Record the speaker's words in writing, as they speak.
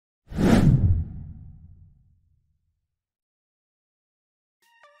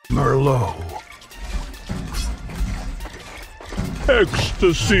Merlot.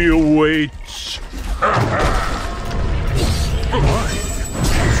 Ecstasy awaits.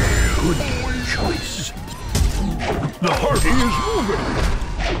 Good choice. The party is moving.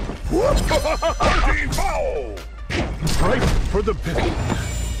 Party foul. Ripe for the picking.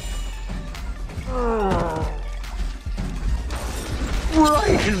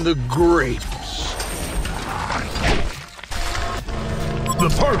 Right in the grapes. The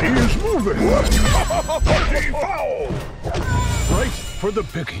party is moving. Party foul. Right for the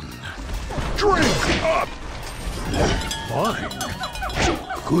picking. Drink up. Fine.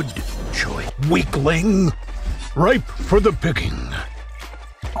 Good choice. Weakling. Ripe for the picking.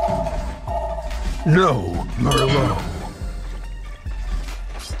 No, Merlot.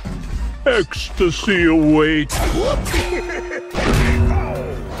 Ecstasy awaits.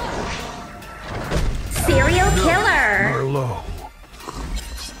 Serial killer. Merlot.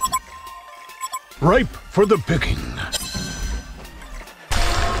 Ripe for the picking.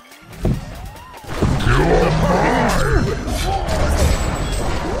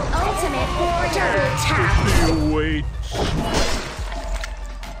 Ultimate order. Tap. Ecstasy awaits.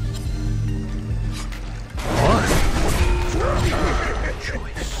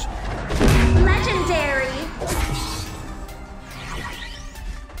 Choice. Legendary.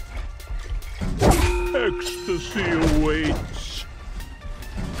 Ecstasy awaits.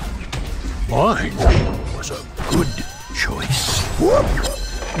 Mine was a good choice.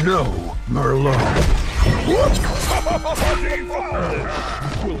 No, Merlot.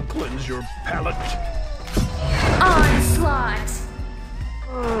 Will cleanse your palate. Onslaught.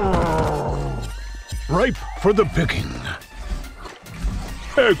 Ripe for the picking.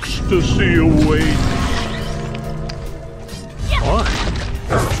 Ecstasy awaits. Mine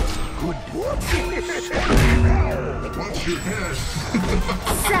was a good Watch your head.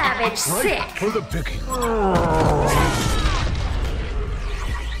 Savage sick. Ripe for the picking.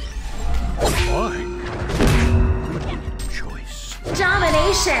 Fine. Good choice.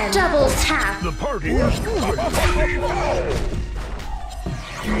 Domination. Double tap. The party is moving.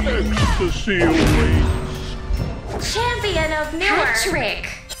 Ecstasy awaits. Champion of Newark. Hat-trick.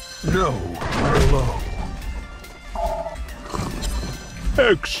 No, Merlot.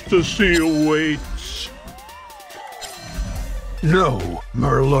 Ecstasy awaits. No,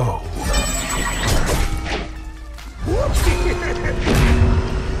 Merlot.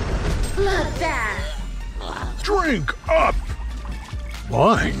 Bloodbath. Drink up.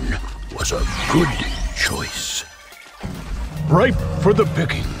 Wine was a good choice. Ripe for the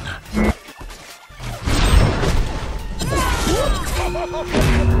picking.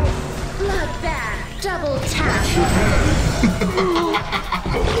 Bloodbath. Double tap.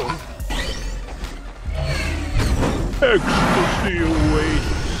 Ecstasy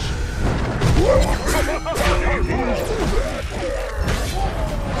awaits. Wine was a good choice.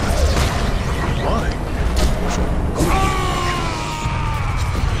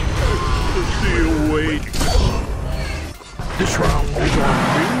 Ecstasy awaits. This round is on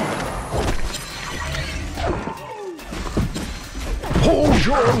me. Hold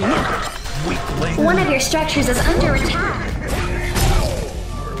your liquor, weakling. One of your structures is under attack.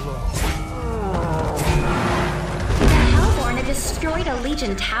 The Hellborn have destroyed a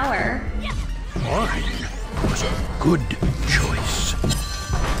Legion tower. Mine was a good choice.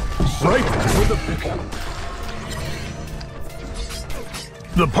 Ripe for the picking.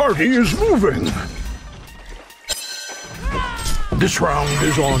 The party is moving. This round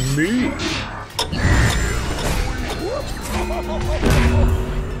is on me.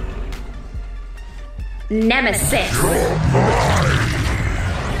 Nemesis. Drink.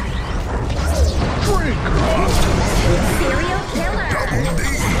 Serial killer.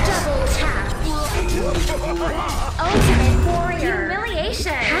 Double tap. Ultimate warrior.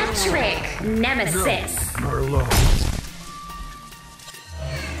 Humiliation. Hat-trick. Nemesis. Merlot.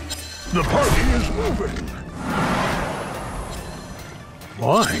 The party is moving.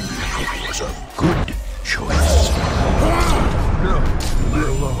 Mine was a good choice. No,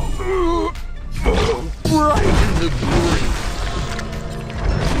 Merlot. Right in the green.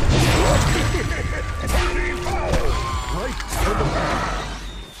 Right for the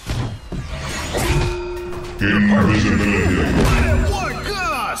Invisibility. What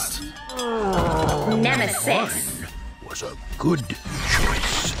ghost? Nemesis. Mine was a good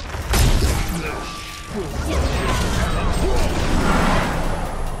choice.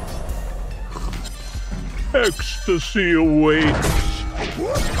 Ecstasy awaits.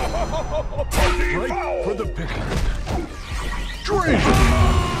 Right for the picking. Drink.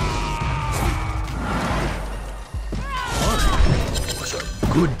 Mine was a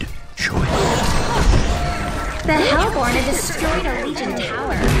good choice. The Hellborn have destroyed a Legion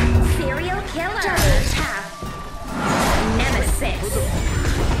tower. Serial killer. Double tap. Nemesis.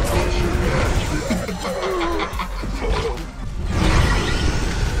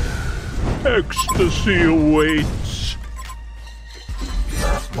 Ecstasy awaits.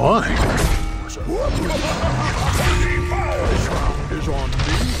 Mine. This round is on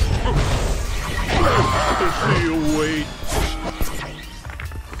me. Ecstasy awaits.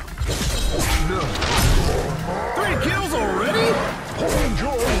 No. 3 kills already? Hold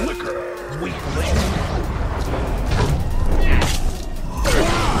your liquor, weakling.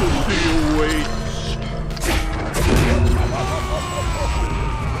 Ecstasy awaits.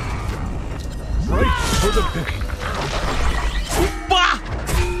 Right for the picking. บ้า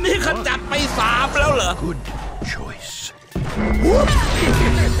นี่ขจัดไป3แล้วเหรอ Good choice.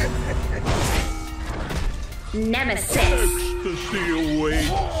 Nemesis. Ecstasy awaits.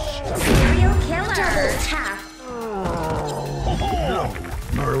 Serial killer. Double tap. No,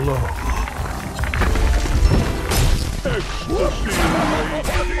 Merlot. Ecstasy awaits.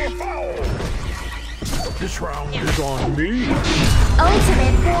 This round is on me.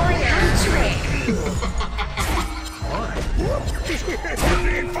 Ultimate warrior trick.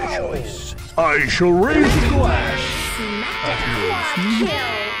 I shall raise a glass. Smackdown.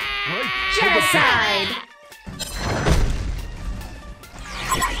 Kill. Genocide.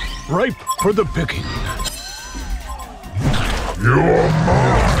 Ripe for the picking. You're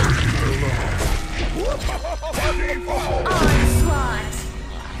mine. Onslaught.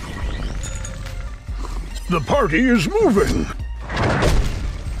 The party is moving.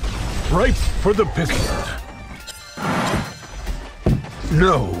 Ripe for the picking.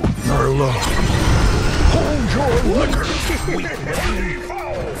 No, Merlot. Hold your liquor, weakling.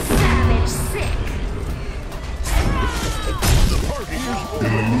 Savage sick. The party is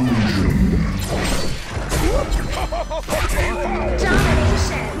moving.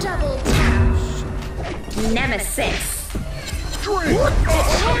 Domination. Double tap. Nemesis. Drink.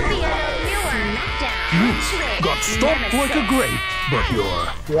 Champion of Newer. Smackdown. Trick. Got stomped like a grape, but your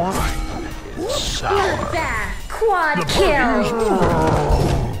wine is sour. Bloodbath. Quad The party is kill.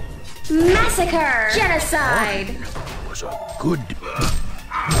 moving. Massacre. Genocide. Was a good.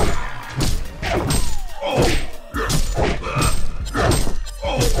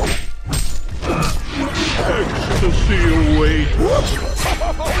 Ecstasy awaits. Bloodbath.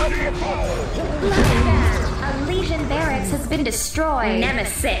 A Legion barracks has been destroyed.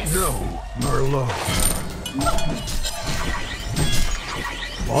 Nemesis. No, Merlot.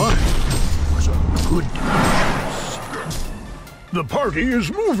 Mine was a good choice. The party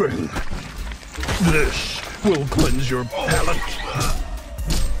is moving. This will cleanse your palate.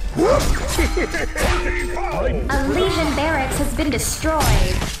 A Legion barracks has been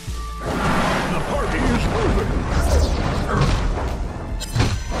destroyed. The party is moving.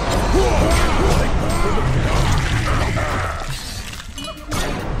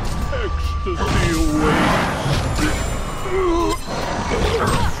 Ecstasy awaits.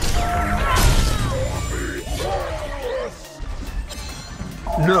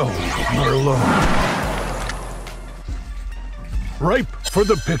 No, Merlot. Ripe for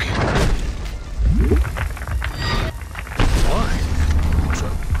the picking. Mine was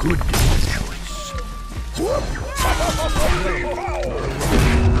a good choice.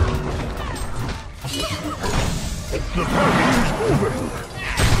 The party is moving.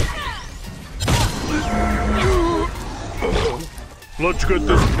 Let's get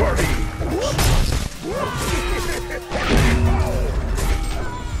this party.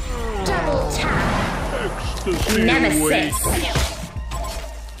 Double tap. Ecstasy Nemesis. awaits.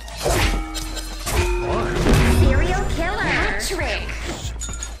 Serial killer. Trick.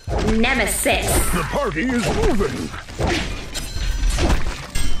 Nemesis. The party is moving.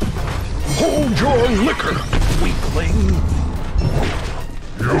 Hold your liquor, weakling.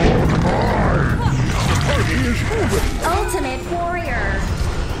 You're mine. The party is moving. Ultimate warrior.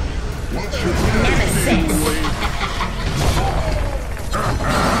 Nemesis.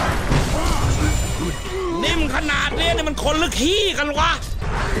นิ่มขนาดนี้นี่มันคนหรือขี้กันวะ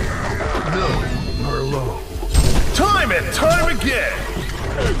No, Merlot. Time and time again.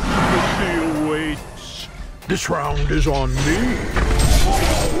 Ecstasy awaits. This round is on me.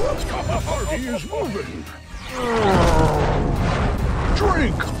 The party is moving.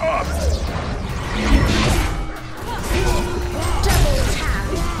 Drink up. Double tap.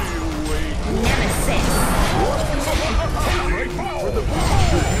 Nemesis.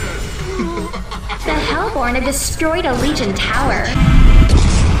 The Hellborn have destroyed a Legion tower.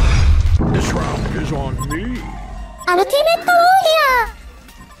 This round is on me. アルティメットウォーリアー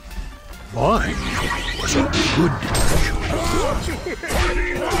Mine was a good choice.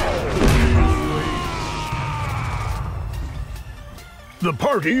 The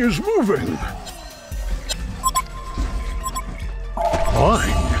party is moving.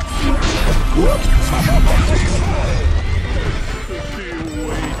 Mine.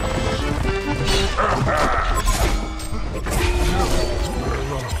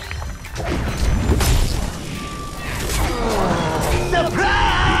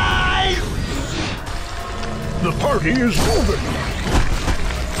 Surprise! The party is moving.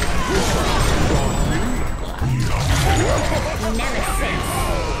 Nemesis.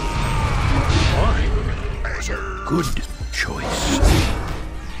 Mine was a good choice.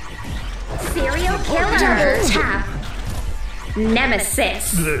 Serial killer. Double tap. Nemesis.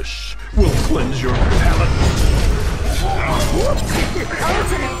 This will cleanse your palate.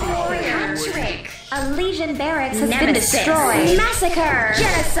 Ultimate warrior. Hat trick. A Legion barracks has been destroyed. Massacre.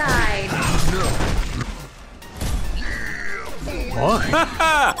 Genocide. Mine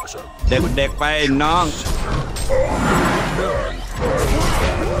เด็กๆไปน้อง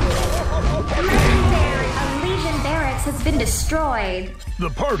Legendary. A Legion barracks has been destroyed.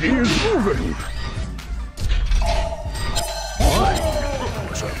 The party is moving. Mine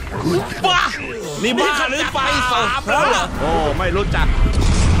was a good บ้า นี่บ้าหรือเปล่าแล้วเหรอโอ้ ไม่รู้จัก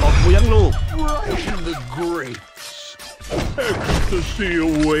ตบกูยังลูก right in the grapes. Ecstasy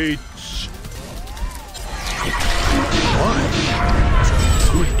awaits. Mine was a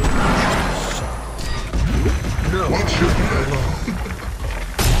good choice. No, it should be alone.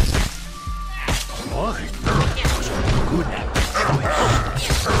 Mine was a good choice.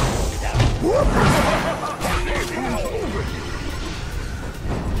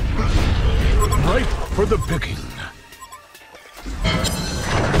 Ripe for the picking.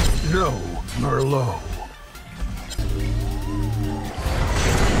 No, Merlot.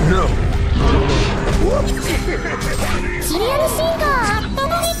 No, Merlot.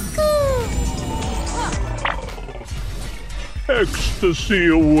 Ecstasy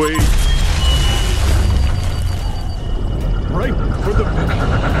awaits. Ripe for the picking.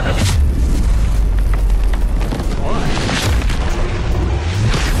 Fine.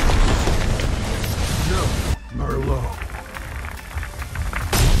 No, Merlot.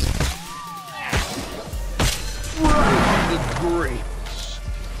 Right the grapes.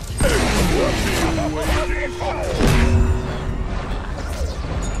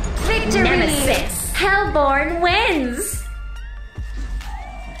 Victory. Nemesis. Hellborn wins.